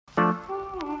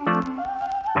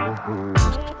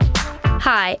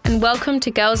Hi, and welcome to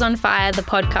Girls on Fire, the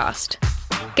podcast.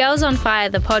 Girls on Fire,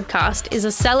 the podcast is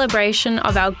a celebration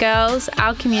of our girls,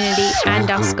 our community,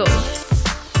 and our school.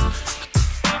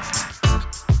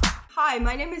 Hi,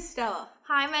 my name is Stella.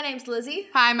 Hi, my name's Lizzie.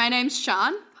 Hi, my name's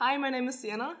Sean. Hi, my name is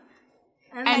Sienna.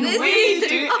 And we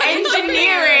do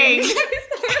engineering!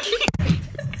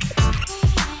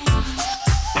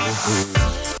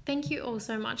 Thank you all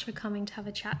so much for coming to have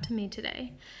a chat to me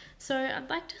today. So I'd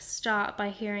like to start by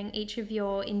hearing each of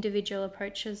your individual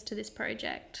approaches to this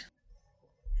project.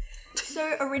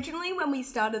 So originally when we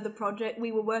started the project,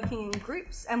 we were working in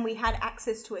groups and we had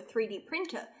access to a 3D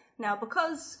printer. Now,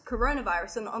 because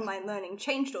coronavirus and online learning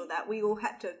changed all that, we all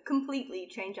had to completely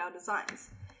change our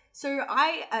designs. So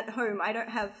at home, I don't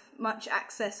have much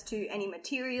access to any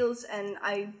materials and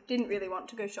I didn't really want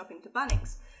to go shopping to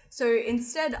Bunnings. So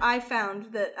instead, I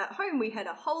found that at home we had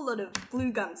a whole lot of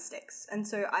glue gun sticks. And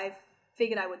so I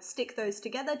figured I would stick those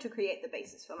together to create the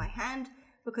basis for my hand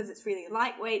because it's really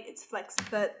lightweight, it's flexible.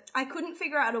 But I couldn't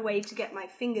figure out a way to get my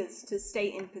fingers to stay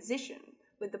in position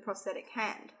with the prosthetic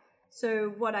hand.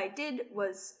 So what I did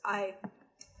was I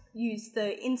used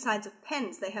the insides of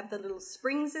pens. They have the little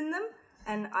springs in them.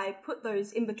 And I put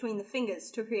those in between the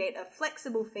fingers to create a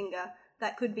flexible finger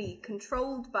that could be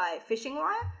controlled by fishing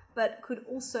wire, but could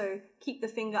also keep the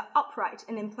finger upright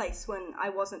and in place when I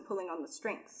wasn't pulling on the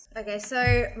strings. Okay,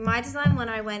 so my design when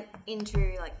I went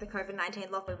into the COVID-19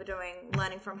 lockdown, we were doing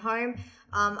learning from home.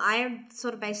 I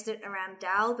sort of based it around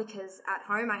dowel because at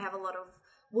home I have a lot of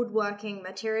woodworking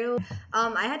material.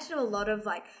 I had to do a lot of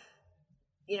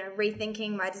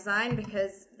rethinking my design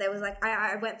because there was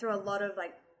I went through a lot of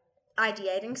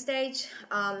ideating stage.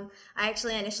 I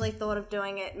actually initially thought of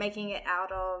making it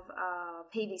out of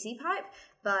PVC pipe,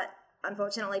 but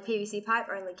unfortunately PVC pipe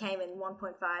only came in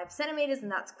 1.5 centimeters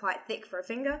and that's quite thick for a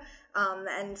finger.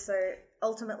 And so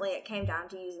ultimately it came down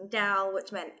to using dowel,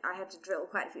 which meant I had to drill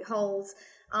quite a few holes.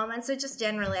 And so just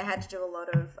generally I had to do a lot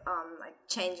of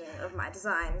changing of my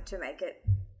design to make it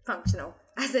functional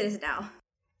as it is now.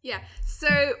 Yeah,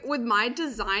 so with my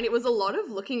design, it was a lot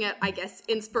of looking at,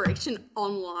 inspiration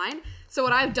online. So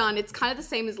what I've done, it's kind of the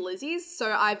same as Lizzie's.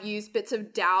 So I've used bits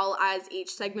of dowel as each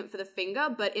segment for the finger,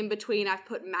 but in between I've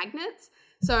put magnets.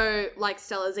 So like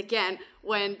Stella's again,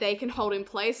 when they can hold in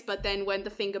place, but then when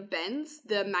the finger bends,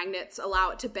 the magnets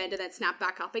allow it to bend and then snap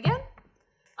back up again.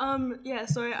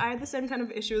 So I had the same kind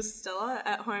of issue as Stella.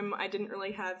 At home, I didn't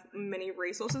really have many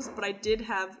resources, but I did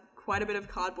have quite a bit of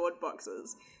cardboard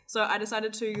boxes. So I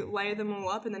decided to layer them all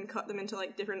up and then cut them into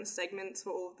different segments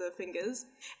for all of the fingers.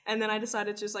 And then I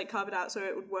decided to just carve it out so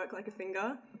it would work like a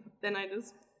finger. Then I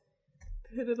just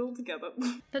put it all together.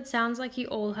 That sounds like you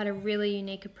all had a really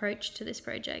unique approach to this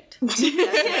project. Definitely.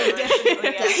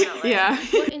 Yeah.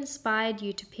 What inspired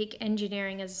you to pick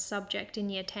engineering as a subject in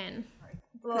year 10?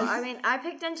 Well, I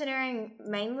picked engineering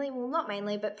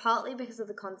but partly because of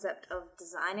the concept of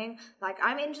designing.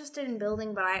 I'm interested in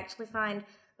building, but I actually find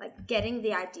getting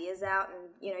the ideas out and,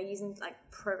 using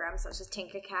programs such as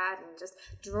Tinkercad and just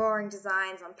drawing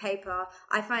designs on paper,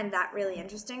 I find that really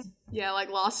interesting. Yeah,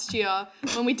 last year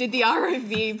when we did the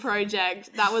ROV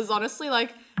project, that was honestly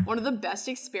one of the best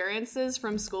experiences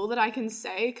from school that I can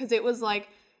say, because it was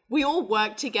we all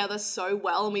worked together so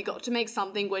well and we got to make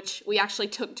something which we actually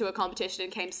took to a competition and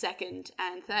came second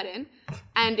and third in.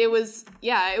 And it was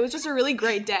just a really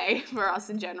great day for us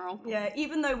in general. Yeah,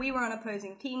 even though we were on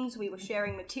opposing teams, we were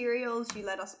sharing materials, you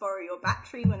let us borrow your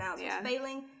battery when ours was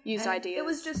failing. Use ideas. It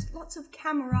was just lots of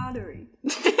camaraderie.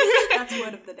 That's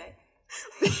word of the day.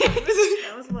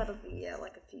 That was word of the year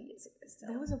a few years ago.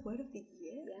 Still. That was a word of the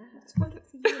year? Yeah. That's word of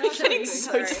the year. I'm getting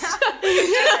so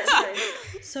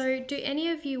So do any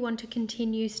of you want to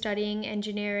continue studying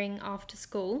engineering after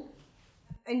school?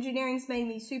 Engineering's made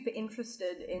me super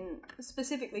interested in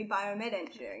specifically biomed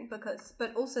engineering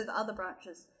but also the other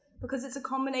branches because it's a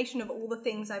combination of all the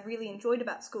things I've really enjoyed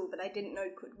about school but I didn't know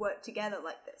could work together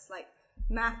like this,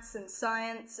 maths and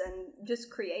science and just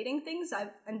creating things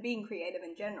and being creative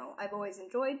in general. I've always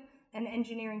enjoyed, and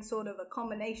engineering sort of a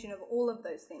combination of all of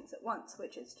those things at once,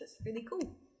 which is just really cool.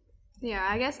 Yeah,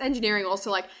 I guess engineering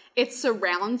also, it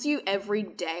surrounds you every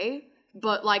day,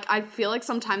 but, I feel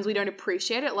sometimes we don't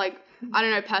appreciate it. I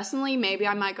don't know, personally, maybe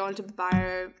I might go into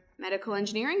biomedical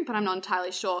engineering, but I'm not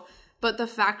entirely sure. But the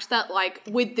fact that,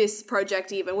 with this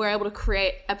project even, we're able to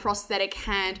create a prosthetic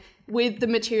hand with the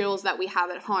materials that we have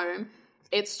at home,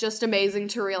 it's just amazing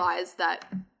to realize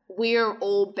that we're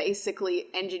all basically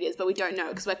engineers, but we don't know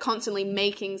because we're constantly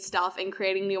making stuff and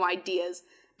creating new ideas,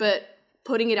 but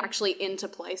putting it actually into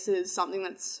place is something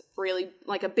that's really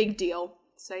a big deal.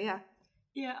 So yeah.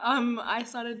 Yeah, I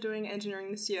started doing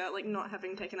engineering this year, like not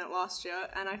having taken it last year,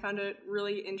 and I found it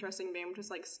really interesting being able to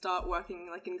just like start working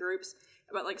like in groups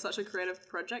about like such a creative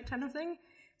project kind of thing.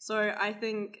 So I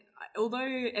think, although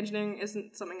engineering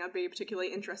isn't something I'd be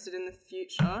particularly interested in the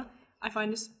future, I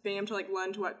find just being able to like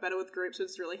learn to work better with groups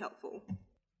is really helpful.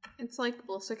 It's like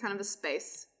also kind of a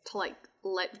space to like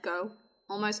let go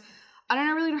almost. I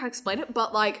don't really know how to explain it,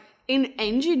 but like in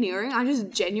engineering, I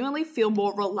just genuinely feel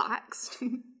more relaxed.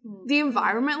 The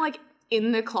environment like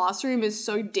in the classroom is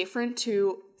so different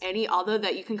to any other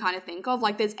that you can kind of think of.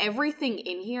 Like there's everything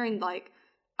in here, and like,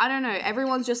 I don't know,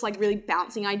 everyone's just like really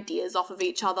bouncing ideas off of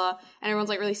each other, and everyone's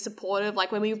like really supportive.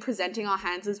 Like when we were presenting our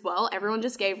hands as well, everyone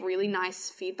just gave really nice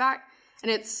feedback,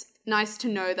 and it's nice to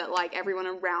know that like everyone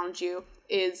around you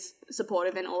is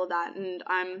supportive and all of that. And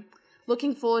I'm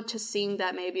looking forward to seeing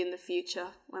that maybe in the future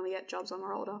when we get jobs when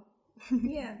we're older.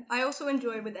 Yeah, I also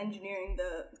enjoy with engineering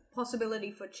the possibility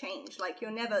for change. Like,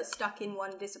 you're never stuck in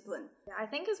one discipline. Yeah, I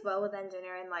think as well with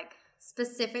engineering, like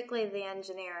specifically the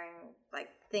engineering like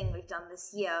thing we've done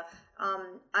this year,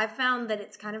 I've found that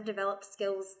it's kind of developed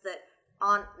skills that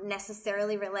aren't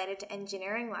necessarily related to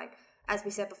engineering. Like, as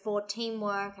we said before,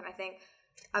 teamwork, and I think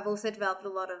I've also developed a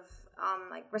lot of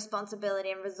like responsibility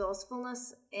and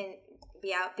resourcefulness in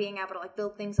being able to like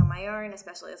build things on my own,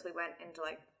 especially as we went into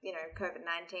like, you know,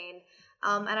 COVID-19.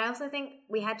 And I also think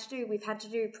we've had to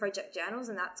do project journals,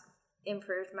 and that's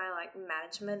improved my like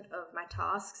management of my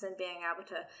tasks and being able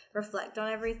to reflect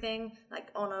on everything like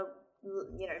on a,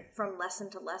 you know, from lesson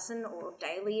to lesson or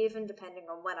daily even, depending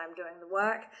on when I'm doing the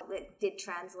work. It did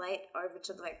translate over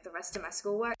to like the rest of my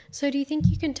schoolwork. So do you think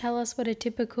you can tell us what a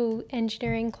typical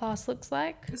engineering class looks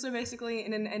like? So basically,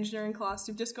 in an engineering class,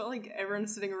 you've just got like everyone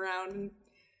sitting around and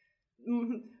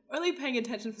only paying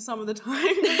attention for some of the time.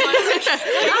 I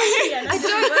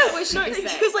don't know what should be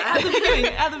said. Because like at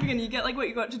the beginning, you get like what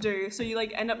you got to do, so you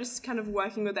like end up just kind of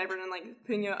working with everyone and like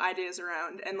putting your ideas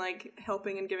around and like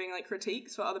helping and giving like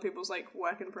critiques for other people's like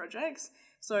work and projects.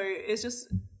 So it's just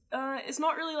it's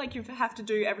not really like you have to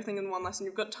do everything in one lesson.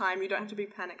 You've got time. You don't have to be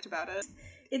panicked about it.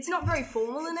 It's not very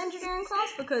formal in engineering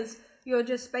class because you're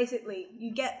just basically,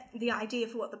 you get the idea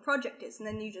for what the project is and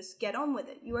then you just get on with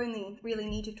it. You only really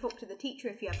need to talk to the teacher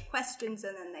if you have questions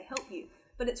and then they help you.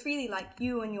 But it's really like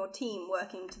you and your team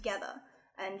working together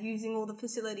and using all the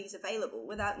facilities available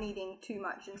without needing too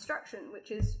much instruction, which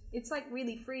is, it's like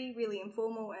really free, really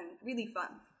informal and really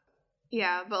fun.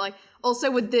 Yeah, but like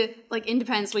also with the like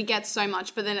independence, we get so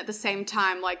much, but then at the same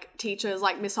time, like teachers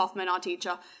like Miss Hoffman, our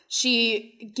teacher,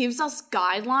 she gives us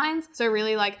guidelines. So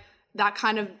really like that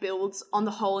kind of builds on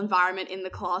the whole environment in the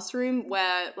classroom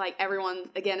where like everyone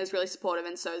again is really supportive,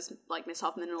 and so is like Miss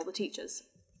Hoffman and all the teachers.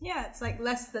 Yeah, it's like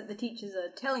less that the teachers are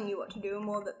telling you what to do and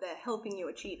more that they're helping you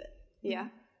achieve it. Yeah.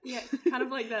 Yeah, kind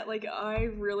of like that. Like, I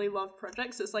really love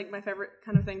projects. It's like my favorite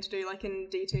kind of thing to do, like in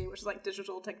DT, which is like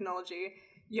digital technology.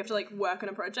 You have to like work on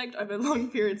a project over long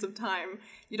periods of time.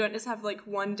 You don't just have like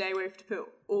one day where you have to put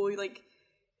all like,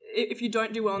 if you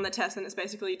don't do well on the test, then it's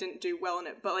basically you didn't do well in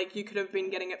it. But like you could have been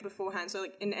getting it beforehand. So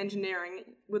like in engineering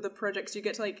with the projects, you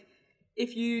get to like,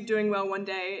 if you're doing well one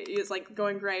day, it's like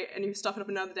going great, and you stuff it up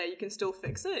another day, you can still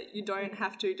fix it. You don't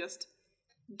have to just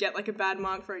get like a bad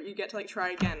mark for it. You get to like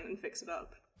try again and fix it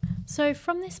up. So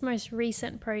from this most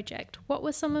recent project, what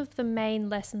were some of the main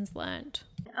lessons learned?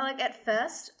 Like at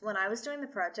first, when I was doing the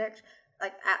project,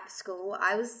 like at school,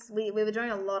 we were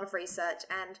doing a lot of research,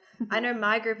 and I know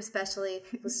my group especially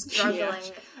was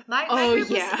struggling. My group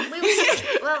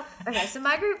was, so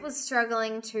my group was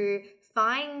struggling to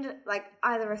find like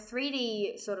either a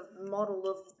 3D sort of model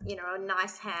of, you know, a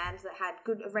nice hand that had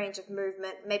good range of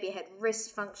movement, maybe it had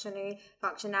wrist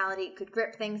functionality, could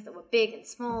grip things that were big and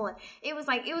small, and it was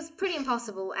pretty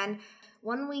impossible. And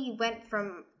when we went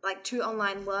from like to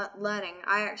online learning,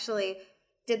 I actually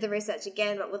did the research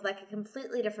again, but with like a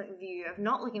completely different view of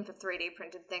not looking for 3D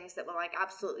printed things that were like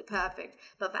absolutely perfect,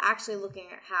 but for actually looking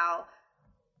at how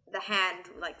the hand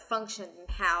like functioned and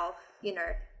how, you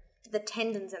know, the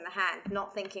tendons in the hand,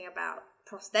 not thinking about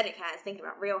prosthetic hands, thinking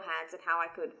about real hands and how I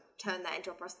could turn that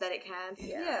into a prosthetic hand.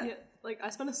 Yeah. Like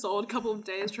I spent a solid couple of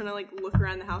days trying to like look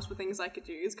around the house for things I could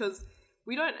use, because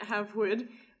we don't have wood.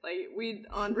 Like, we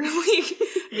aren't really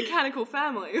mechanical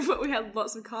family, but we had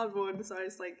lots of cardboard, so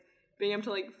it's like being able to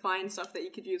like find stuff that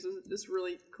you could use was just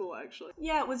really cool, actually.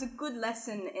 Yeah, it was a good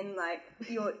lesson in like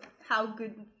how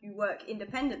good you work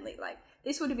independently. Like,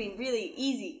 this would have been really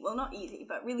easy, well, not easy,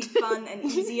 but really fun and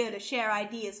easier to share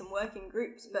ideas and work in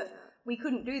groups, but we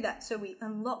couldn't do that, so we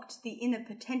unlocked the inner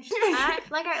potential. I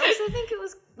also think it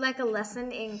was like a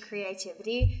lesson in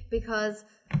creativity, because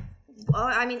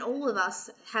I mean, all of us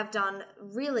have done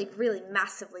really, really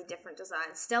massively different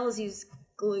designs. Stella's used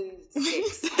glue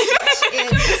sticks. You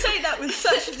say that with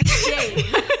such disdain.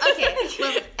 Okay,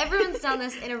 well, everyone's done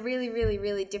this in a really, really,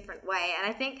 really different way, and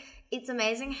I think it's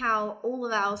amazing how all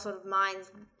of our sort of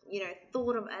minds,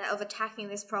 thought of attacking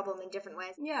this problem in different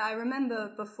ways. Yeah, I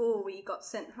remember before we got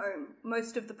sent home,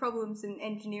 most of the problems in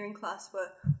engineering class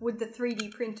were, would the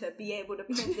 3D printer be able to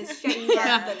print this shape?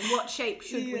 And what shape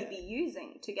should we be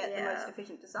using to get the most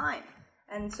efficient design?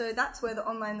 And so that's where the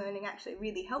online learning actually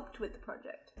really helped with the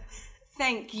project.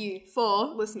 Thank you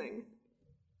for listening.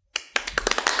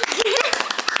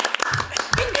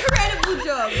 Incredible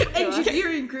job,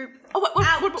 engineering group.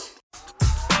 Out.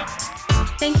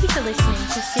 Thank you for listening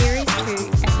to Series 2,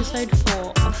 Episode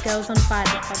 4 of Girls on Fire,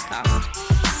 the podcast.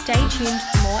 Stay tuned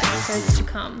for more episodes to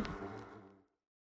come.